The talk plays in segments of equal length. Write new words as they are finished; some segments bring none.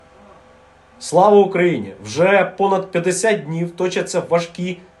Слава Україні! Вже понад 50 днів точаться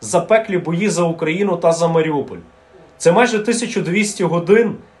важкі, запеклі бої за Україну та за Маріуполь. Це майже 1200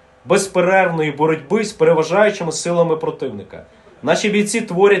 годин безперервної боротьби з переважаючими силами противника. Наші бійці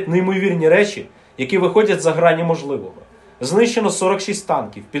творять неймовірні речі, які виходять за грані можливого. Знищено 46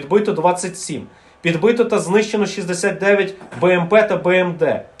 танків, підбито 27, підбито та знищено 69 БМП та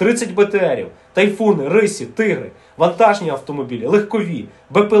БМД, 30 БТРів, тайфуни, рисі, тигри, вантажні автомобілі, легкові,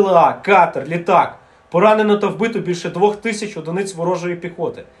 БПЛА, катер, літак. Поранено та вбито більше 2000 одиниць ворожої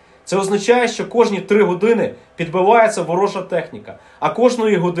піхоти. Це означає, що кожні 3 години підбивається ворожа техніка, а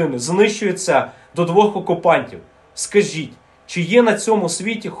кожної години знищується до 2 окупантів. Скажіть, чи є на цьому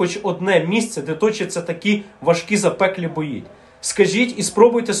світі хоч одне місце, де точаться такі важкі запеклі бої? Скажіть і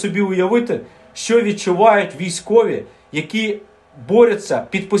спробуйте собі уявити, що відчувають військові, які борються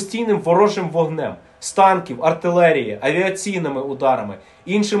під постійним ворожим вогнем з танків, артилерії, авіаційними ударами,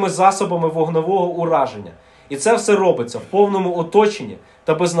 іншими засобами вогневого ураження. І це все робиться в повному оточенні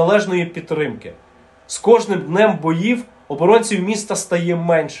та без належної підтримки. З кожним днем боїв оборонців міста стає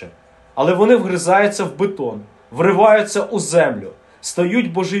менше, але вони вгризаються в бетон, вриваються у землю,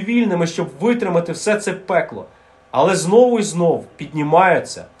 стають божевільними, щоб витримати все це пекло. Але знову і знову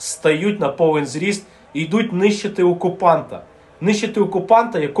піднімаються, стають на повен зріст і йдуть нищити окупанта. Нищити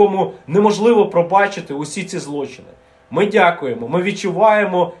окупанта, якому неможливо пробачити усі ці злочини. Ми дякуємо, ми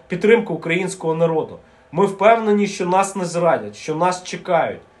відчуваємо підтримку українського народу. Ми впевнені, що нас не зрадять, що нас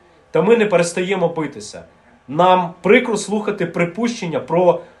чекають. Та ми не перестаємо битися. Нам прикро слухати припущення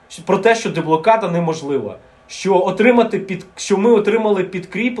про те, що деблокада неможлива. Що ми отримали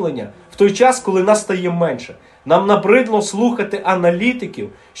підкріплення в той час, коли нас стає менше. Нам набридло слухати аналітиків,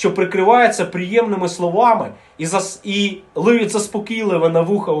 що прикриваються приємними словами і лиють заспокійливе на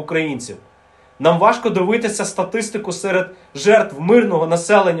вуха українців. Нам важко дивитися статистику серед жертв мирного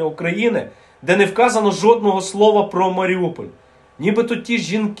населення України, де не вказано жодного слова про Маріуполь. Нібито ті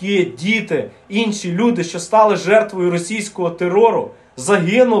жінки, діти, інші люди, що стали жертвою російського терору,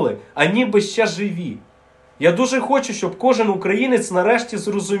 загинули, а ніби ще живі. Я дуже хочу, щоб кожен українець нарешті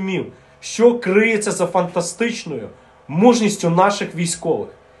зрозумів, що криється за фантастичною мужністю наших військових.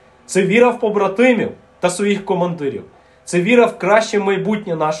 Це віра в побратимів та своїх командирів. Це віра в краще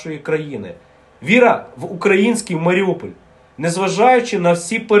майбутнє нашої країни. Віра в український Маріуполь. Незважаючи на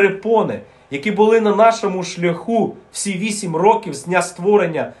всі перепони, які були на нашому шляху всі 8 років з дня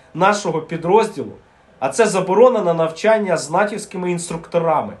створення нашого підрозділу, а це заборона на навчання з натівськими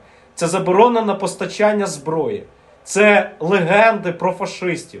інструкторами, це заборона на постачання зброї, це легенди про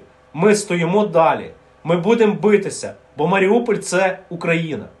фашистів. Ми стоїмо далі, ми будемо битися, бо Маріуполь – це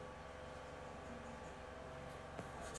Україна.